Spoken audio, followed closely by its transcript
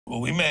Well,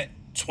 we met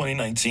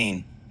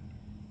 2019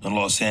 in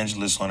Los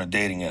Angeles on a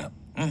dating app.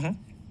 Mm-hmm.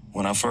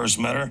 When I first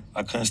met her,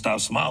 I couldn't stop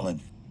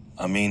smiling.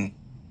 I mean,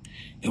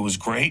 it was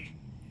great.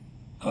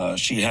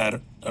 She had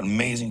an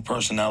amazing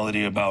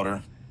personality about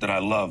her that I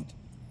loved.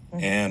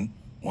 Mm-hmm. And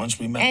once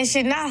we met... And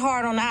she's not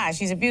hard on the eye.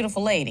 She's a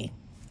beautiful lady.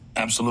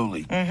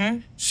 Absolutely. Mm-hmm.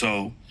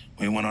 So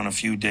we went on a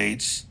few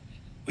dates.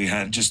 We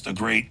had just a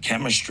great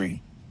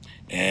chemistry.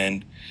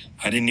 And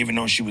I didn't even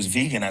know she was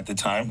vegan at the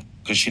time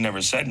because she never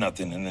said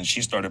nothing. And then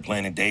she started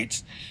planning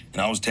dates.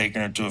 And I was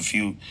taking her to a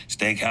few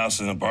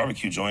steakhouses and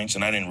barbecue joints,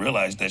 and I didn't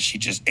realize that she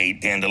just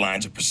ate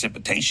dandelions of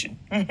precipitation.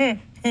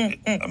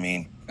 I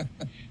mean,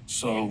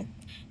 so,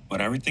 but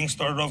everything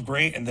started off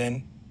great, and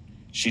then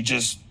she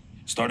just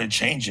started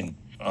changing.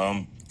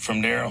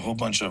 From there, a whole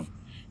bunch of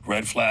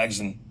red flags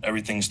and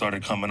everything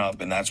started coming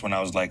up, and that's when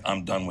I was like,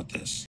 I'm done with this.